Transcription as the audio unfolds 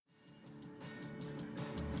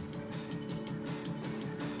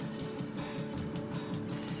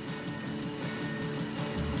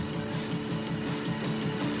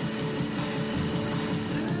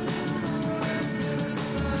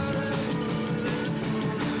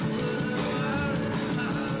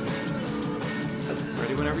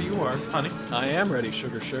whenever you are, honey. I am ready,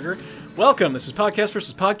 Sugar. Welcome. This is Podcast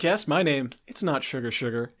versus Podcast. My name, it's not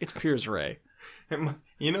Sugar. It's Piers Ray.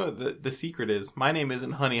 You know, the secret is, my name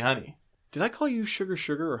isn't Honey. Did I call you Sugar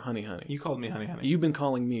or Honey? You called me Honey. You've been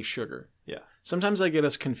calling me Sugar. Yeah. Sometimes I get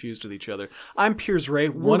us confused with each other. I'm Piers Ray,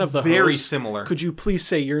 one of the very hosts. similar. Could you please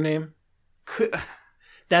say your name?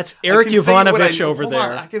 That's Eric Yovanovich over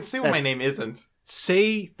there. I can say what my name isn't.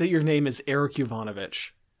 Say that your name is Eric Yovanovich.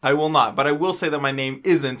 I will not, but I will say that my name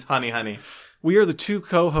isn't Honey. We are the two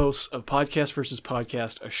co-hosts of Podcast versus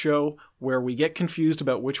Podcast, a show where we get confused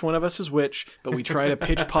about which one of us is which, but we try to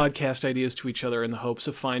pitch podcast ideas to each other in the hopes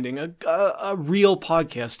of finding a real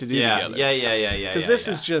podcast to do together. Yeah. Because this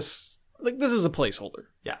is just, this is a placeholder.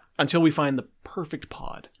 Yeah. Until we find the perfect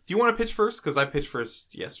pod. Do you want to pitch first? Because I pitched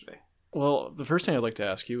first yesterday. Well, the first thing I'd like to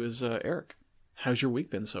ask you is, Eric, how's your week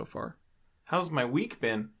been so far? How's my week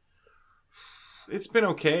been? It's been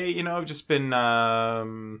okay. You know, I've just been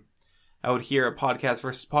out here at Podcast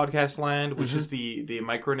versus Podcast Land, which is the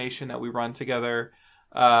micronation that we run together,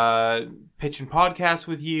 pitching podcasts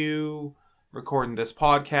with you, recording this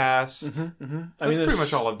podcast. That's pretty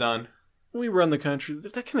much all I've done. We run the country.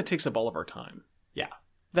 That kind of takes up all of our time. Yeah.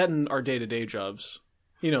 That and our day-to-day jobs.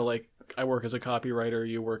 You know, like I work as a copywriter.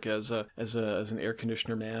 You work as an air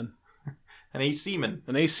conditioner man. An AC man.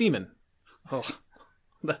 An AC man. Oh,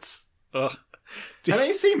 that's... Ugh. An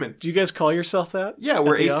AC man. Do you guys call yourself that? Yeah,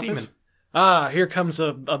 we're AC men. Ah, here comes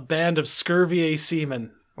a band of scurvy AC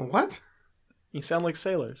men. What? You sound like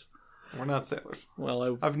sailors. We're not sailors.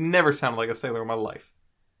 Well, I've never sounded like a sailor in my life.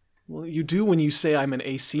 Well, you do when you say I'm an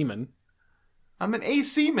AC man. I'm an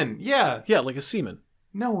AC man, yeah. Yeah, like a seaman.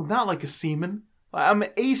 No, not like a seaman. I'm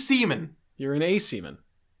a seaman. You're an AC man.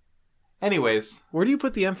 Anyways. Where do you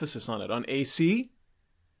put the emphasis on it? On AC?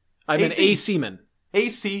 I'm AC. an AC man.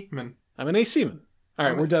 AC man. I'm an AC man. All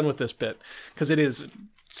right, we're done with this bit because it is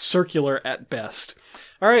circular at best.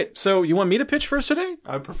 All right, so you want me to pitch first today?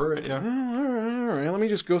 I prefer it, yeah. All right. Let me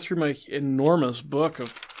just go through my enormous book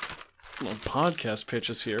of podcast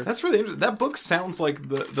pitches here. That's really interesting. That book sounds like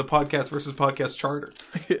the Podcast versus Podcast charter.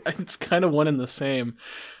 It's kind of one and the same.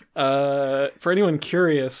 For anyone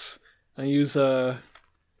curious, I use a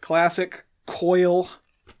classic Coil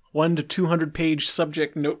 1 to 200 page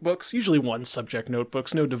subject notebooks, usually one subject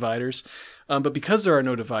notebooks, no dividers. But because there are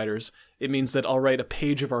no dividers, it means that I'll write a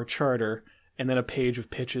page of our charter and then a page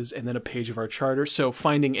of pitches and then a page of our charter. So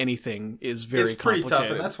finding anything is very complicated. It's pretty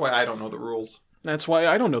tough, and that's why I don't know the rules. That's why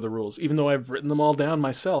I don't know the rules, even though I've written them all down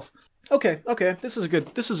myself. Okay. This is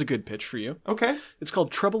a good pitch for you. Okay. It's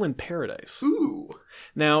called Trouble in Paradise. Ooh.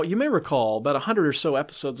 Now, you may recall, about 100 or so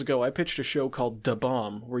episodes ago, I pitched a show called Da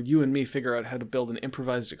Bomb, where you and me figure out how to build an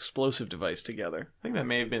improvised explosive device together. I think that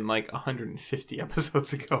may have been like 150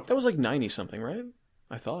 episodes ago. That was like 90-something, right?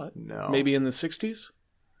 I thought. No. Maybe in the 60s?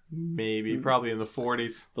 Maybe. Probably in the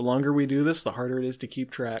 40s. The longer we do this, the harder it is to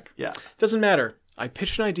keep track. Yeah. Doesn't matter. I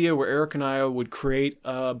pitched an idea where Eric and I would create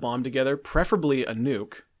a bomb together, preferably a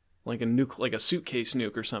nuke, like a suitcase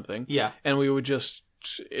nuke or something. Yeah. And we would just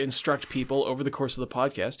instruct people over the course of the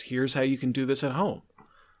podcast, here's how you can do this at home.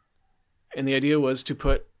 And the idea was to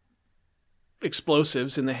put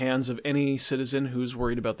explosives in the hands of any citizen who's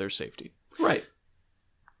worried about their safety. Right.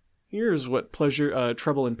 Here's what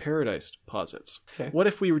Trouble in Paradise posits. Okay. What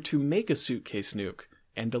if we were to make a suitcase nuke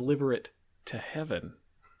and deliver it to heaven?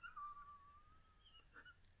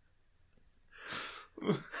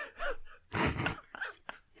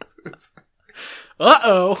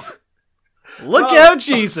 Uh-oh. Look out,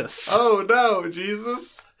 Jesus. Oh, no,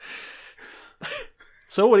 Jesus.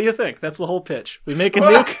 So what do you think? That's the whole pitch. We make a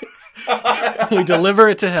nuke, we deliver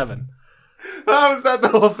it to heaven. How is that the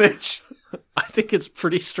whole pitch? I think it's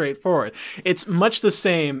pretty straightforward. It's much the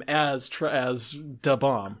same as Da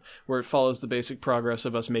Bomb, where it follows the basic progress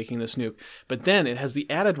of us making this nuke. But then it has the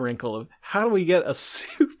added wrinkle of, how do we get a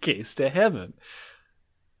suitcase to heaven?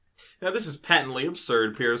 Now, this is patently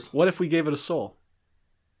absurd, Piers. What if we gave it a soul?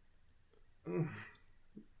 Do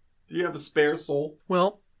you have a spare soul?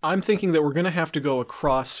 Well, I'm thinking that we're going to have to go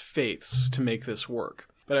across faiths to make this work.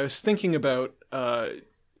 But I was thinking about,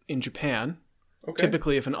 in Japan,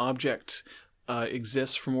 typically if an object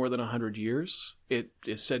exists for more than 100 years, it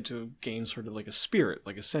is said to gain sort of like a spirit,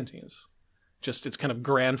 like a sentience. Just it's kind of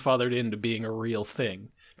grandfathered into being a real thing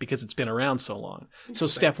because it's been around so long. So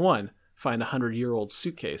step one, find a 100-year-old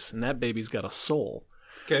suitcase, and that baby's got a soul.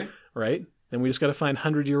 Okay. Right? Then we just got to find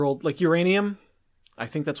 100-year-old, like uranium. I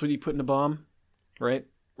think that's what you put in a bomb, right?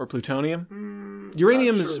 Or plutonium.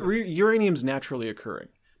 Uranium's naturally occurring.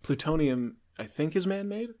 Plutonium, I think, is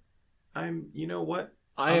man-made. You know what?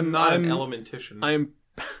 I'm not an elementician.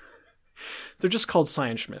 They're just called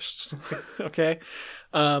science-mists, okay?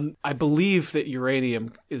 I believe that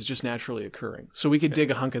uranium is just naturally occurring. So we could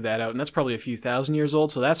dig a hunk of that out, and that's probably a few thousand years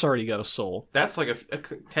old, so that's already got a soul. That's like a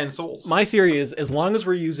 10 souls. My theory is, as long as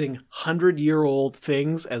we're using 100-year-old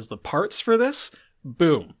things as the parts for this,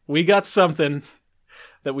 boom, we got something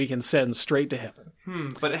that we can send straight to heaven.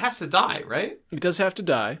 But it has to die, right? It does have to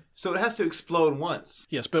die. So it has to explode once.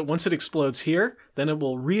 Yes, but once it explodes here, then it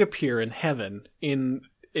will reappear in heaven in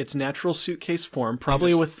its natural suitcase form,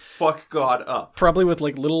 probably with fuck God up. Probably with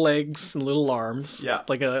like little legs and little arms. Yeah.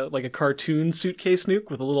 Like a cartoon suitcase nuke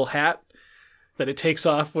with a little hat that it takes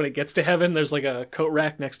off when it gets to heaven. There's like a coat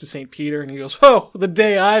rack next to St. Peter, and he goes, "Oh, the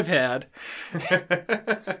day I've had."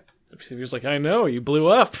 Peter's like, "I know, you blew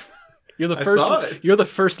up. You're the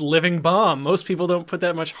first living bomb. Most people don't put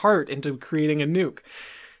that much heart into creating a nuke."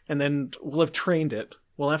 And then we'll have trained it.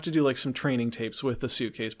 We'll have to do like some training tapes with the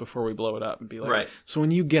suitcase before we blow it up and be like, right. So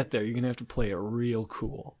when you get there, you're going to have to play it real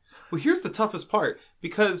cool. Well, here's the toughest part,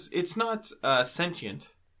 because it's not sentient.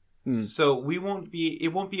 So it won't be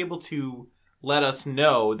able to let us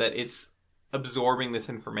know that it's absorbing this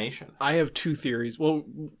information. I have two theories. Well,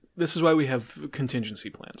 this is why we have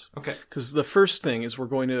contingency plans. Okay. Because the first thing is we're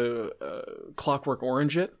going to Clockwork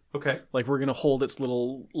Orange it. Okay. Like we're going to hold its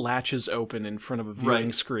little latches open in front of a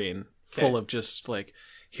viewing screen full of just like,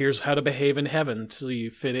 here's how to behave in heaven till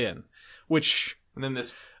you fit in. Which... And then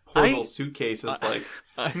this poor little suitcase is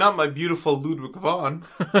not my beautiful Ludwig von.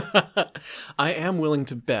 I am willing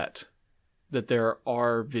to bet that there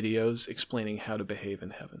are videos explaining how to behave in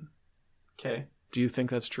heaven. Okay. Do you think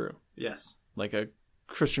that's true? Yes. Like a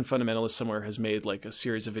Christian fundamentalist somewhere has made like a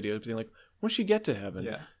series of videos being like, once you get to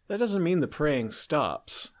heaven, that doesn't mean the praying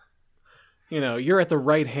stops. You know, you're at the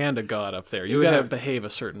right hand of God up there. You got to behave a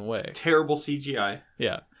certain way. Terrible CGI.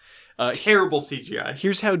 Yeah. Terrible CGI.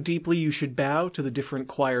 Here's how deeply you should bow to the different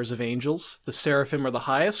choirs of angels. The seraphim are the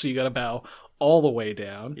highest, so you got to bow all the way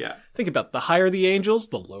down. Yeah. Think about it. The higher the angels,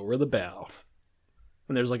 the lower the bow.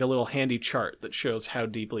 And there's like a little handy chart that shows how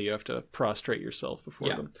deeply you have to prostrate yourself before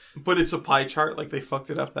them. But it's a pie chart, like they fucked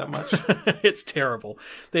it up that much. It's terrible.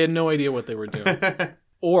 They had no idea what they were doing.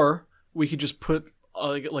 Or we could just put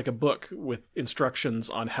like a book with instructions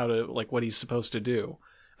on how to, like, what he's supposed to do.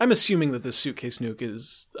 I'm assuming that this suitcase nuke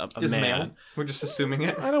is a man. Male. We're just assuming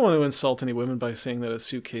it. I don't want to insult any women by saying that a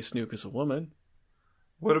suitcase nuke is a woman.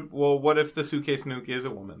 What if the suitcase nuke is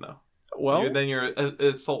a woman, though? Well, then you're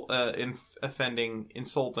insulting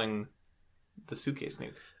the suitcase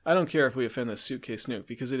nuke. I don't care if we offend the suitcase nuke,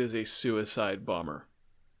 because it is a suicide bomber.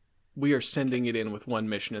 We are sending it in with one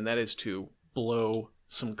mission, and that is to blow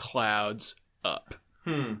some clouds up.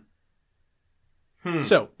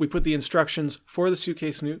 So, we put the instructions for the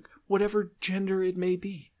suitcase nuke, whatever gender it may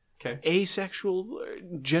be. Okay. Asexual,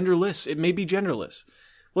 genderless. It may be genderless.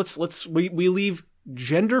 We leave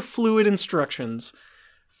gender fluid instructions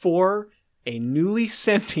for a newly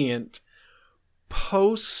sentient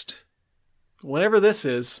post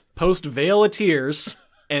Veil of Tears,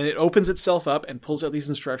 and it opens itself up and pulls out these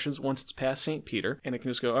instructions once it's past St. Peter, and it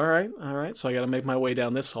can just go, all right, so I got to make my way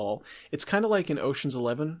down this hall. It's kind of like in Ocean's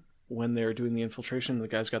 11 when they're doing the infiltration and the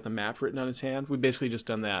guy's got the map written on his hand. We've basically just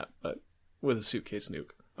done that, but with a suitcase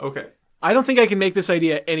nuke. Okay. I don't think I can make this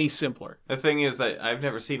idea any simpler. The thing is that I've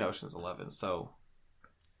never seen Ocean's 11, so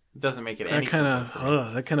it doesn't make it any simpler for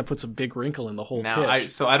me. That kind of puts a big wrinkle in the whole pitch.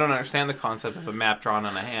 So I don't understand the concept of a map drawn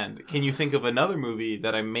on a hand. Can you think of another movie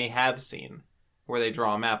that I may have seen where they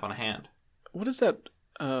draw a map on a hand? What is that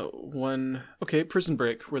one? Okay, Prison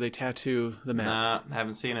Break, where they tattoo the map. Nah, I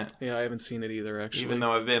haven't seen it. Yeah, I haven't seen it either, actually. Even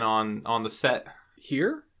though I've been on the set.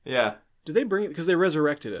 Here? Yeah. Did they bring it? Because they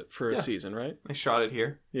resurrected it for a season, right? They shot it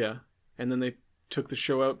here. Yeah. And then they took the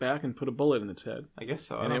show out back and put a bullet in its head. I guess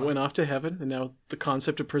so. And it went off to heaven, and now the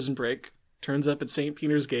concept of Prison Break turns up at St.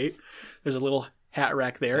 Peter's Gate. There's a little hat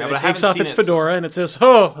rack there, and it takes off its fedora, and it says,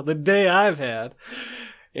 "Oh, the day I've had."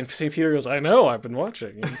 And St. Peter goes, "I know, I've been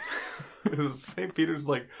watching." St. Peter's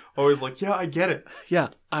always like, "Yeah, I get it." Yeah,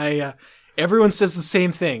 everyone says the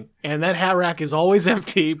same thing, and that hat rack is always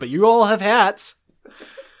empty, but you all have hats.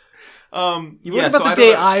 What about the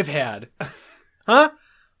day I've had? Huh?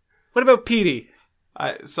 What about Petey?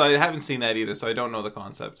 So I haven't seen that either, so I don't know the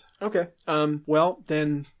concept. Okay. Well,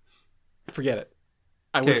 then forget it.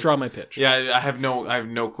 I withdraw my pitch. Yeah, I have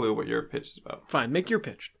no clue what your pitch is about. Fine, make your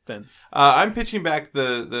pitch then. I'm pitching back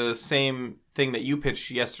the same thing that you pitched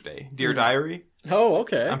yesterday, Dear Diary. Oh,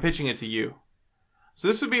 okay. I'm pitching it to you. So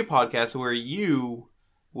this would be a podcast where you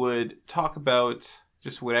would talk about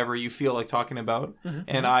just whatever you feel like talking about,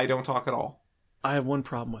 and I don't talk at all. I have one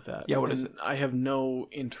problem with that. Yeah, what is it? I have no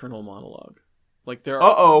internal monologue. Like there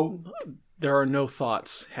There are no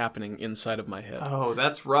thoughts happening inside of my head. Oh,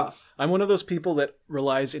 that's rough. I'm one of those people that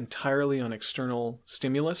relies entirely on external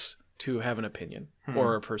stimulus to have an opinion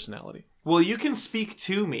or a personality. Well, you can speak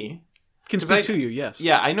to me. Can speak to you, yes.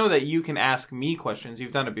 Yeah, I know that you can ask me questions.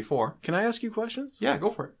 You've done it before. Can I ask you questions? Yeah, go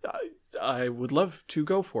for it. I would love to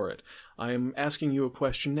go for it. I am asking you a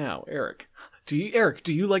question now, Eric. Do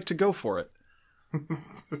you like to go for it?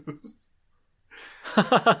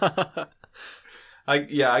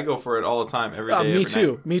 I go for it all the time, every day. Me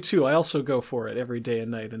too. Night. Me too. I also go for it every day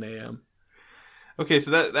and night and AM. Okay,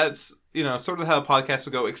 so that's sort of how the podcast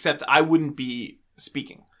would go, except I wouldn't be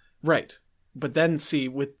speaking. Right. But then, see,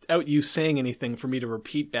 without you saying anything for me to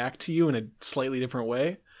repeat back to you in a slightly different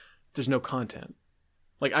way, there's no content.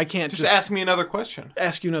 Like, I can't just ask me another question.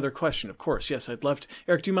 Ask you another question, of course. Yes, I'd love to.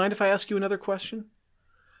 Eric, do you mind if I ask you another question?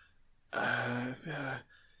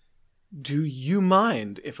 Do you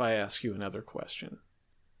mind if I ask you another question?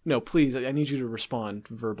 No, please, I need you to respond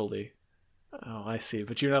verbally. Oh, I see,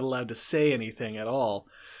 but you're not allowed to say anything at all.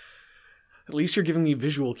 At least you're giving me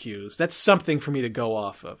visual cues. That's something for me to go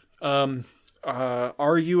off of.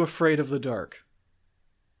 Are you afraid of the dark?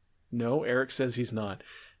 No, Eric says he's not.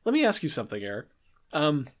 Let me ask you something, Eric.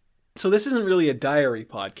 So this isn't really a diary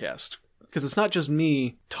podcast, because it's not just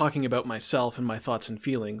me talking about myself and my thoughts and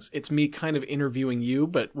feelings. It's me kind of interviewing you,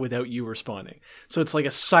 but without you responding. So it's like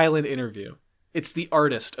a silent interview. It's the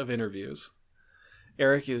artist of interviews.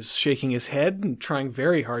 Eric is shaking his head and trying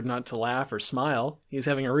very hard not to laugh or smile. He's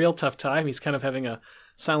having a real tough time. He's kind of having a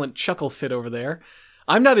silent chuckle fit over there.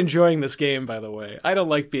 I'm not enjoying this game, by the way. I don't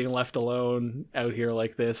like being left alone out here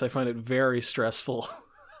like this. I find it very stressful.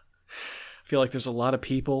 I feel like there's a lot of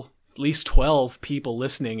people, at least 12 people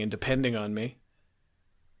listening and depending on me.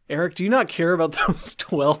 Eric, do you not care about those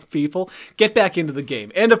 12 people? Get back into the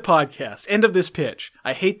game. End of podcast. End of this pitch.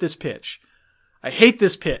 I hate this pitch. I hate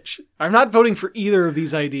this pitch. I'm not voting for either of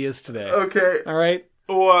these ideas today. Okay. All right?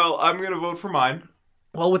 Well, I'm going to vote for mine.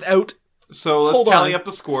 Well, without... So let's tally up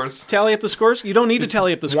the scores. Tally up the scores? You don't need to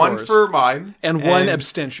tally up the scores. One for mine. And one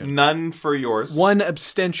abstention. None for yours. One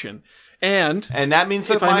abstention. And that means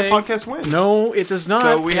that my podcast wins. No, it does not.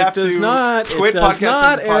 So we have to quit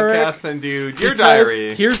podcast and do Dear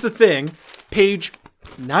Diary. Here's the thing. Page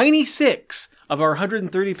 96 of our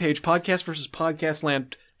 130-page Podcast versus Podcast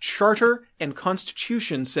Land Charter and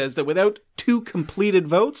Constitution says that without 2 completed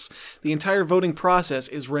votes, the entire voting process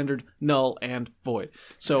is rendered null and void.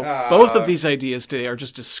 So both of these ideas today are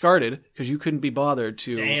just discarded because you couldn't be bothered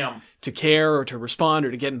to care or to respond or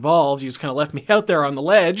to get involved. You just kind of left me out there on the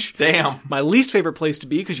ledge. Damn. My least favorite place to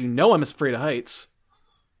be because you know I'm afraid of heights.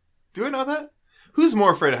 Do I know that? Who's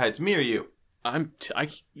more afraid of heights, me or you? I'm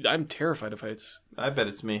terrified of heights. I bet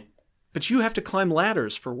it's me. But you have to climb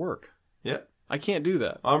ladders for work. Yeah. I can't do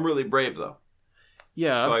that. I'm really brave, though.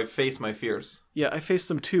 Yeah. So I face my fears. Yeah, I face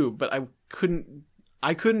them too, but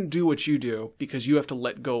I couldn't do what you do because you have to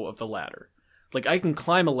let go of the ladder. Like, I can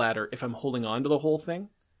climb a ladder if I'm holding on to the whole thing.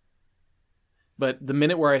 But the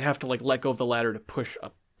minute where I'd have to, like, let go of the ladder to push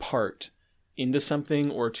a part into something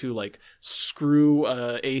or to, like, screw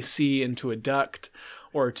AC into a duct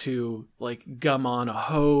or to, like, gum on a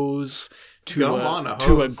hose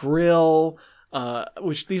to a grill...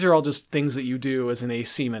 which these are all just things that you do as an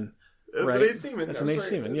A-seaman. Right? As an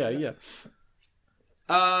A-seaman, yeah.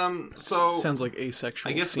 So sounds like asexual.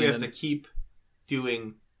 I guess seaman. we have to keep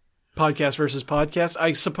doing podcast versus podcast.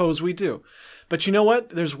 I suppose we do, but you know what?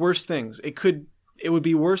 There's worse things. It would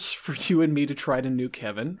be worse for you and me to try to nuke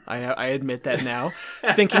heaven. I admit that now.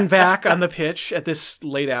 Thinking back on the pitch at this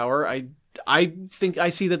late hour, I think I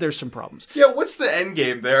see that there's some problems. Yeah, what's the end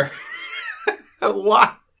game there?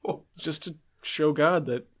 Wow. Just to show God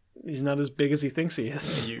that he's not as big as he thinks he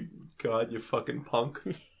is. You fucking punk.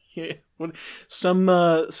 Yeah.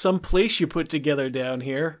 Some place you put together down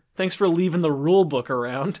here. Thanks for leaving the rule book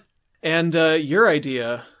around. And your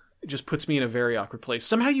idea just puts me in a very awkward place.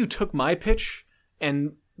 Somehow you took my pitch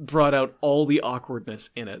and brought out all the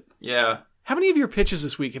awkwardness in it. Yeah. How many of your pitches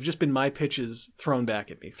this week have just been my pitches thrown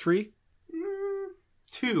back at me? 3?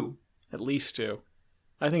 2. At least 2.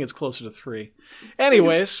 I think it's closer to 3.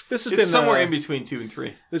 Anyways, this has been somewhere in between 2 and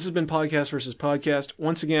 3. This has been Podcast versus Podcast.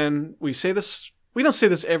 Once again, we say this. We don't say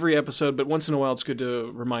this every episode, but once in a while, it's good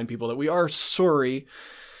to remind people that we are sorry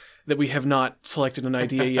that we have not selected an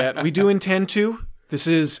idea yet. We do intend to. This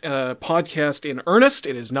is a podcast in earnest.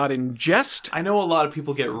 It is not in jest. I know a lot of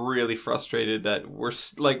people get really frustrated that we're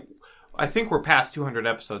like. I think we're past 200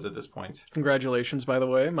 episodes at this point. Congratulations, by the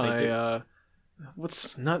way, my.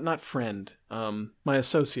 What's not friend? My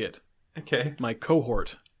associate. Okay. My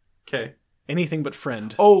cohort. Okay. Anything but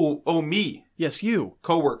friend. Oh, me. Yes, you.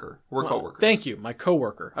 Coworker. We're coworkers. Thank you, my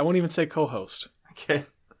coworker. I won't even say co-host. Okay.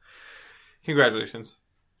 Congratulations.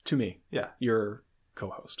 To me. Yeah. Your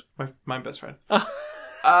co-host. My best friend.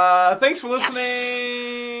 Thanks for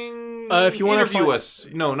listening. If you want to interview us.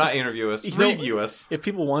 No, not interview us. Review us. If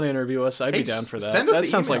people want to interview us, I'd be down for that. Send us that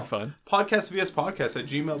sounds email. like fun.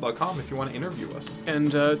 podcastvspodcast@gmail.com if you want to interview us.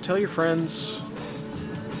 And tell your friends.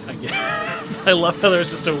 Again, I love how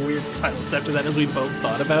there's just a weird silence after that as we both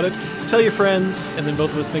thought about it. Tell your friends, and then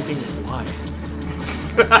both of us thinking, why?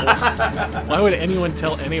 Why would anyone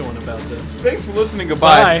tell anyone about this? Thanks for listening.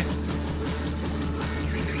 Goodbye. Bye.